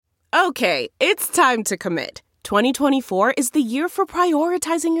Okay, it's time to commit. 2024 is the year for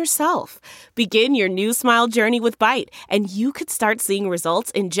prioritizing yourself. Begin your new smile journey with Byte, and you could start seeing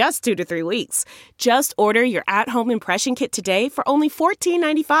results in just 2 to 3 weeks. Just order your at-home impression kit today for only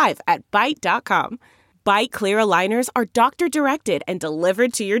 $14.95 at Byte.com. Byte Clear aligners are doctor-directed and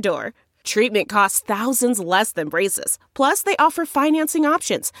delivered to your door. Treatment costs thousands less than braces. Plus, they offer financing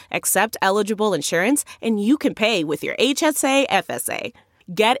options, accept eligible insurance, and you can pay with your HSA FSA.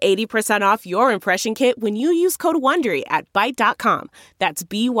 Get 80% off your impression kit when you use code WONDERY at Byte.com. That's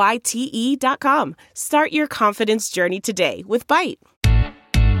BYTE.com. Start your confidence journey today with Byte.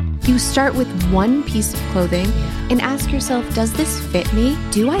 You start with one piece of clothing and ask yourself, does this fit me?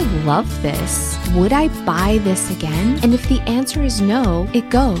 Do I love this? Would I buy this again? And if the answer is no, it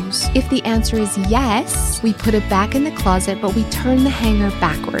goes. If the answer is yes, we put it back in the closet, but we turn the hanger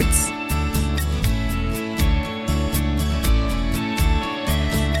backwards.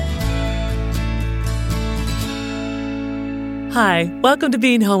 Hi, welcome to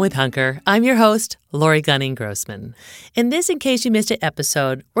Being Home with Hunker. I'm your host, Lori Gunning-Grossman. In this In Case You Missed It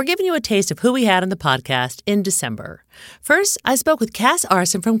episode, we're giving you a taste of who we had on the podcast in December. First, I spoke with Cass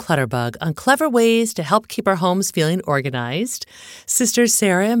Arson from Clutterbug on clever ways to help keep our homes feeling organized. Sisters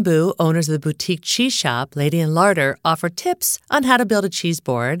Sarah and Boo, owners of the boutique cheese shop Lady and Larder, offer tips on how to build a cheese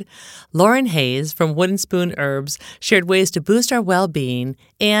board. Lauren Hayes from Wooden Spoon Herbs shared ways to boost our well-being.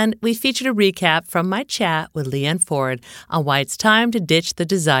 And we featured a recap from my chat with Leanne Ford on why it's time to ditch the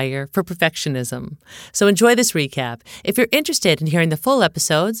desire for perfectionism. So enjoy this recap. If you're interested in hearing the full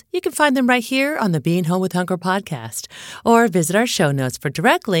episodes, you can find them right here on the Being Home with Hunker podcast, or visit our show notes for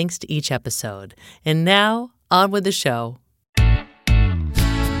direct links to each episode. And now, on with the show.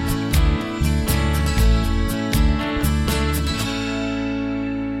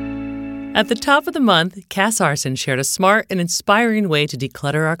 At the top of the month, Cass Arson shared a smart and inspiring way to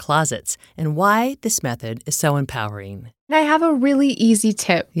declutter our closets and why this method is so empowering. I have a really easy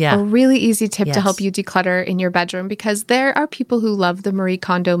tip, to help you declutter in your bedroom, because there are people who love the Marie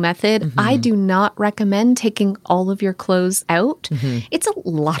Kondo method. Mm-hmm. I do not recommend taking all of your clothes out. Mm-hmm. It's a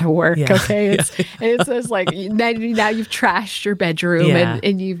lot of work, okay? It's like now you've trashed your bedroom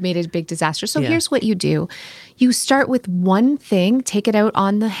and you've made a big disaster. So here's what you do. You start with one thing, take it out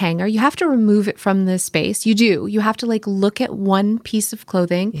on the hanger. You have to remove it from the space. You do. You have to look at one piece of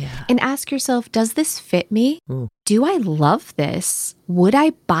clothing and ask yourself, does this fit me? Ooh. Do I love this? Would I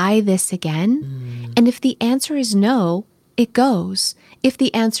buy this again? And if the answer is no, it goes. If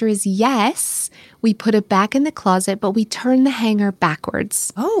the answer is yes, we put it back in the closet, but we turn the hanger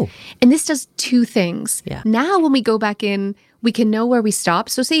backwards. Oh. And this does two things. Yeah. Now, when we go back in, we can know where we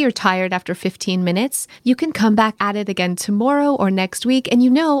stopped. So say you're tired after 15 minutes, you can come back at it again tomorrow or next week. And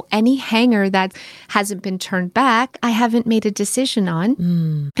any hanger that hasn't been turned back, I haven't made a decision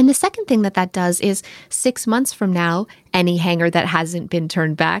on. And the second thing that does is 6 months from now, any hanger that hasn't been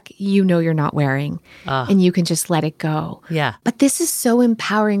turned back, you're not wearing. And you can just let it go. Yeah. But this is so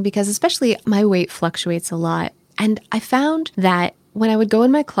empowering because especially my weight fluctuates a lot. And I found that when I would go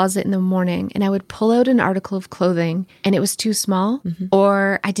in my closet in the morning and I would pull out an article of clothing and it was too small,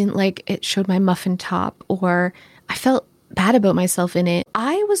 or I didn't like it showed my muffin top, or I felt bad about myself in it,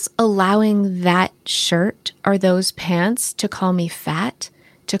 I was allowing that shirt or those pants to call me fat,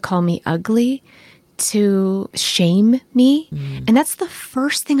 to call me ugly, to shame me. And that's the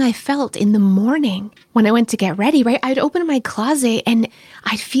first thing I felt in the morning when I went to get ready, right? I'd open my closet and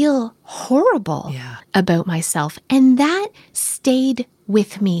I'd feel horrible about myself. And that stayed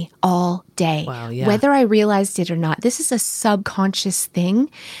with me all day, whether I realized it or not. This is a subconscious thing.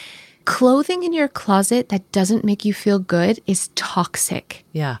 Clothing in your closet that doesn't make you feel good is toxic.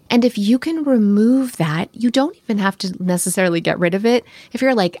 Yeah. And if you can remove that, you don't even have to necessarily get rid of it. If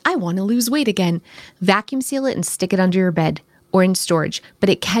you're like, I want to lose weight again, vacuum seal it and stick it under your bed or in storage, but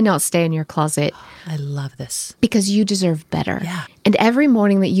it cannot stay in your closet. I love this. Because you deserve better. Yeah. And every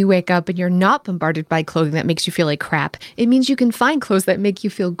morning that you wake up and you're not bombarded by clothing that makes you feel like crap, it means you can find clothes that make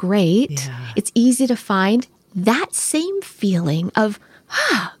you feel great. Yeah. It's easy to find that same feeling of,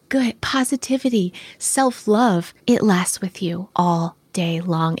 good, positivity, self-love. It lasts with you all day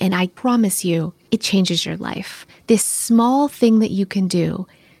long. And I promise you, it changes your life. This small thing that you can do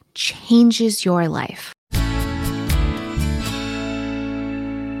changes your life.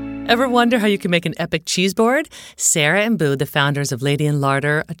 Ever wonder how you can make an epic cheese board? Sarah and Boo, the founders of Lady and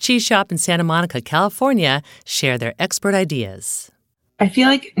Larder, a cheese shop in Santa Monica, California, share their expert ideas. I feel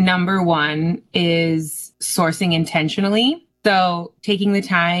like number one is sourcing intentionally. So taking the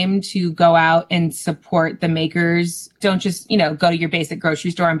time to go out and support the makers. Don't just, go to your basic grocery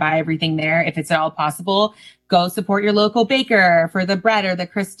store and buy everything there if it's at all possible. go support your local baker for the bread or the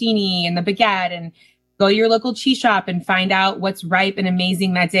crostini and the baguette, and go to your local cheese shop and find out what's ripe and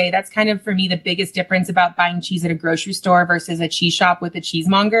amazing that day. That's kind of, for me, the biggest difference about buying cheese at a grocery store versus a cheese shop with a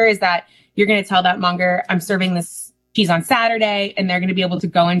cheesemonger is that you're going to tell that monger, I'm serving this cheese on Saturday, and they're going to be able to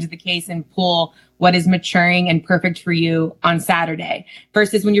go into the case and pull what is maturing and perfect for you on Saturday.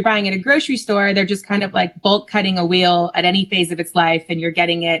 Versus when you're buying at a grocery store, they're just kind of like bulk cutting a wheel at any phase of its life, and you're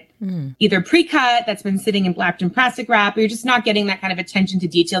getting it either pre-cut that's been sitting in wrapped in plastic wrap, or you're just not getting that kind of attention to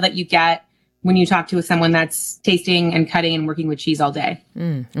detail that you get when you talk to someone that's tasting and cutting and working with cheese all day.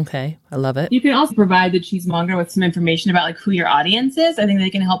 Okay. I love it. You can also provide the cheesemonger with some information about like who your audience is. I think they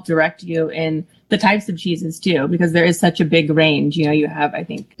can help direct you in the types of cheeses too, because there is such a big range. You know, you have, I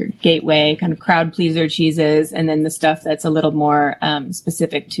think, your gateway kind of crowd pleaser cheeses, and then the stuff that's a little more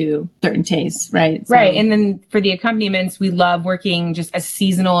specific to certain tastes, right? So, right. And then for the accompaniments, we love working just as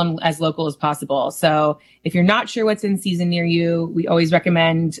seasonal and as local as possible. So if you're not sure what's in season near you, we always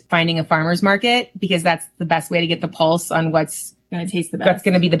recommend finding a farmer's market, because that's the best way to get the pulse on what's going to taste the best. That's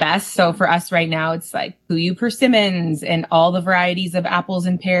going to be the best. So for us right now, it's like Puyu persimmons and all the varieties of apples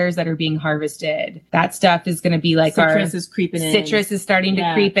and pears that are being harvested. That stuff is going to be like citrus is creeping in. Citrus is starting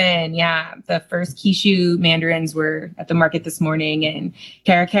to creep in. Yeah. The first Kishu mandarins were at the market this morning, and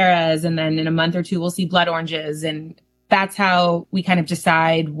caracaras. And then in a month or two, we'll see blood oranges. And that's how we kind of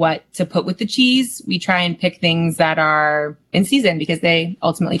decide what to put with the cheese. We try and pick things that are in season because they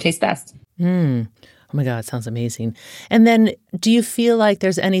ultimately taste best. Oh my God, it sounds amazing. And then do you feel like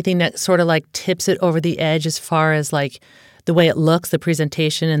there's anything that sort of like tips it over the edge as far as like the way it looks, the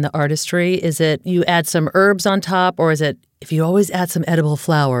presentation and the artistry? Is it you add some herbs on top, or is it if you always add some edible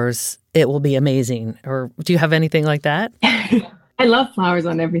flowers, it will be amazing? Or do you have anything like that? I love flowers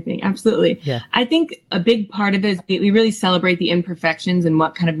on everything. Absolutely. Yeah. I think a big part of it is we really celebrate the imperfections and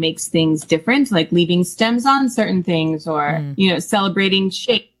what kind of makes things different, like leaving stems on certain things, or, celebrating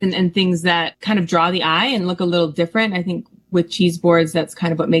shape and things that kind of draw the eye and look a little different. I think with cheese boards, that's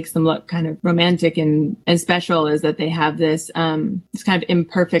kind of what makes them look kind of romantic and special, is that they have this this kind of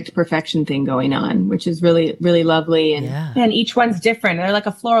imperfect perfection thing going on, which is really, really lovely. And each one's different. They're like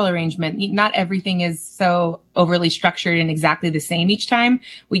a floral arrangement. Not everything is so overly structured and exactly the same each time.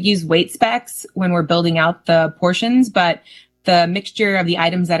 We use weight specs when we're building out the portions, but the mixture of the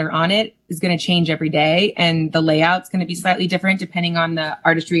items that are on it is going to change every day. And the layout's going to be slightly different depending on the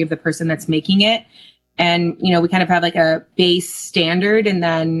artistry of the person that's making it. And, we kind of have like a base standard, and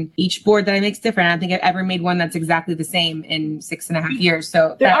then each board that I make is different. I don't think I've ever made one that's exactly the same in 6.5 years.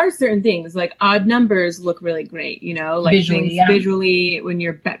 So there are certain things like odd numbers look really great, like visually when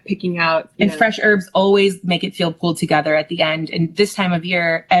you're picking out. And fresh herbs always make it feel pulled together at the end. And this time of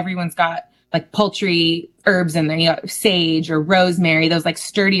year, everyone's got like poultry herbs in there, sage or rosemary, those like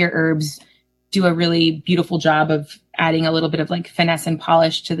sturdier herbs do a really beautiful job of adding a little bit of like finesse and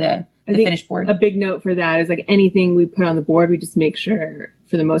polish to the finished board. A big note for that is like anything we put on the board, we just make sure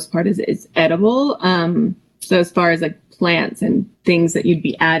for the most part is edible. So as far as like plants and things that you'd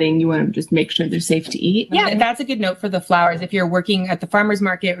be adding, you want to just make sure they're safe to eat. Yeah, that's a good note for the flowers. If you're working at the farmer's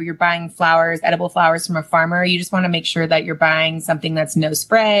market or you're buying flowers, edible flowers from a farmer, you just want to make sure that you're buying something that's no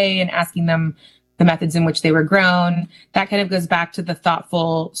spray and asking them the methods in which they were grown. That kind of goes back to the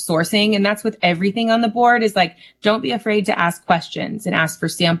thoughtful sourcing. And that's with everything on the board is like, don't be afraid to ask questions and ask for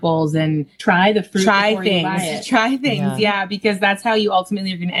samples and try the fruit. Try things. Yeah, because that's how you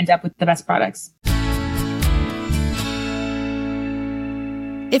ultimately are going to end up with the best products.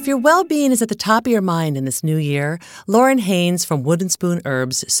 If your well-being is at the top of your mind in this new year, Lauren Haynes from Wooden Spoon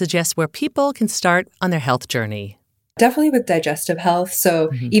Herbs suggests where people can start on their health journey. Definitely with digestive health. So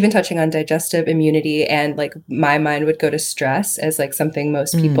even touching on digestive immunity, and like my mind would go to stress as like something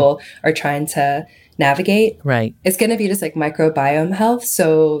most people are trying to navigate. Right. It's going to be just like microbiome health.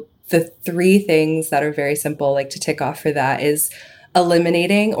 So the 3 things that are very simple, like to tick off for that, is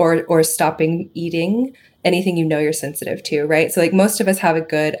eliminating or stopping eating anything you're sensitive to, right? So like most of us have a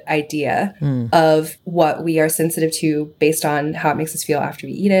good idea of what we are sensitive to based on how it makes us feel after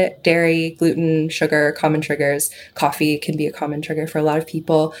we eat it. Dairy, gluten, sugar, common triggers. Coffee can be a common trigger for a lot of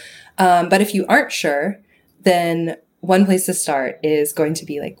people. But if you aren't sure, then one place to start is going to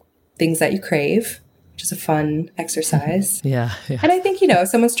be like things that you crave, which is a fun exercise. Yeah. And I think, if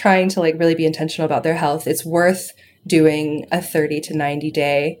someone's trying to like really be intentional about their health, it's worth doing a 30 to 90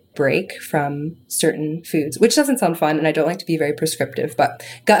 day break from certain foods, which doesn't sound fun. And I don't like to be very prescriptive, but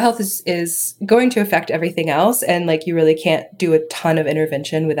gut health is going to affect everything else. And like, you really can't do a ton of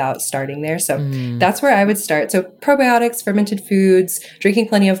intervention without starting there. So that's where I would start. So probiotics, fermented foods, drinking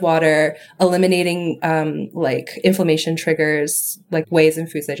plenty of water, eliminating like inflammation triggers, like wheys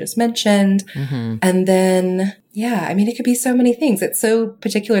and foods I just mentioned. And then, yeah, I mean, it could be so many things. It's so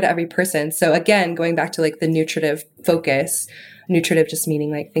particular to every person. So again, going back to like the nutritive focus, nutritive just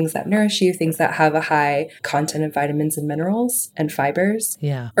meaning like things that nourish you, things that have a high content of vitamins and minerals and fibers.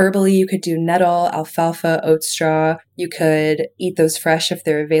 Yeah. Herbally, you could do nettle, alfalfa, oat straw. You could eat those fresh if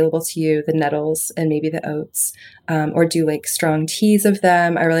they're available to you, the nettles and maybe the oats, or do like strong teas of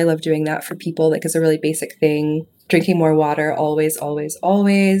them. I really love doing that for people. Like, it's a really basic thing. Drinking more water, always, always,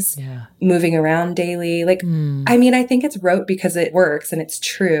 always. Yeah. Moving around daily. Like, I mean, I think it's rote because it works and it's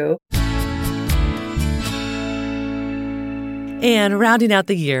true. And rounding out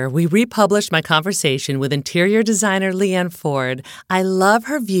the year, we republished my conversation with interior designer Leanne Ford. I love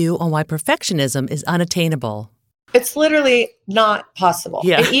her view on why perfectionism is unattainable. It's literally not possible.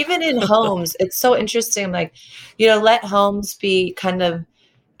 Yeah. And even in homes, it's so interesting. Like, let homes be kind of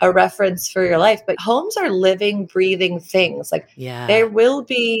a reference for your life, but homes are living, breathing things. Like, there will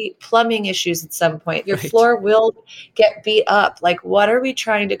be plumbing issues at some point. Your floor will get beat up. Like, what are we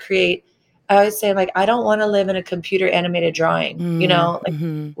trying to create? I always say, like, I don't want to live in a computer animated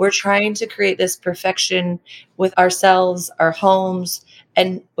drawing, we're trying to create this perfection with ourselves, our homes,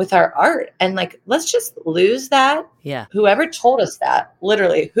 and with our art. And like, let's just lose that. Yeah. Whoever told us that,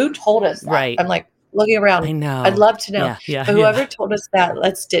 literally, who told us that? Right. I'm like looking around. I know. I'd love to know. Yeah. Whoever told us that,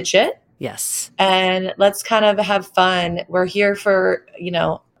 let's ditch it. Yes. And let's kind of have fun. We're here for,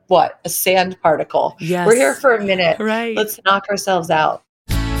 a sand particle. Yes. We're here for a minute. Right. Let's knock ourselves out.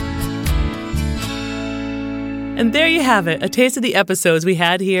 And there you have it, a taste of the episodes we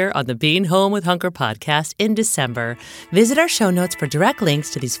had here on the Being Home with Hunker podcast in December. Visit our show notes for direct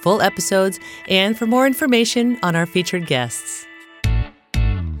links to these full episodes and for more information on our featured guests.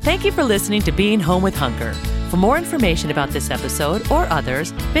 Thank you for listening to Being Home with Hunker. For more information about this episode or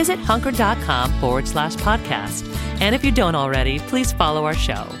others, visit hunker.com/podcast. And if you don't already, please follow our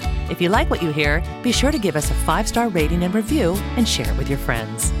show. If you like what you hear, be sure to give us a 5-star rating and review and share it with your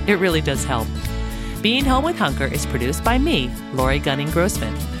friends. It really does help. Being Home with Hunker is produced by me, Lori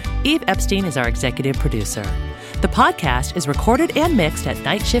Gunning-Grossman. Eve Epstein is our executive producer. The podcast is recorded and mixed at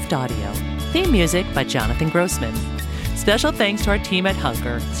Night Shift Audio. Theme music by Jonathan Grossman. Special thanks to our team at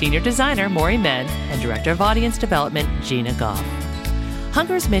Hunker, Senior Designer Maury Men, and Director of Audience Development Gina Goff.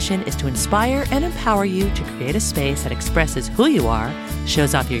 Hunker's mission is to inspire and empower you to create a space that expresses who you are,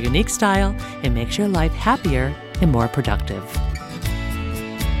 shows off your unique style, and makes your life happier and more productive.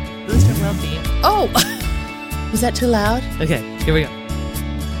 Boost our well-being. Oh! Was that too loud? Okay, here we go.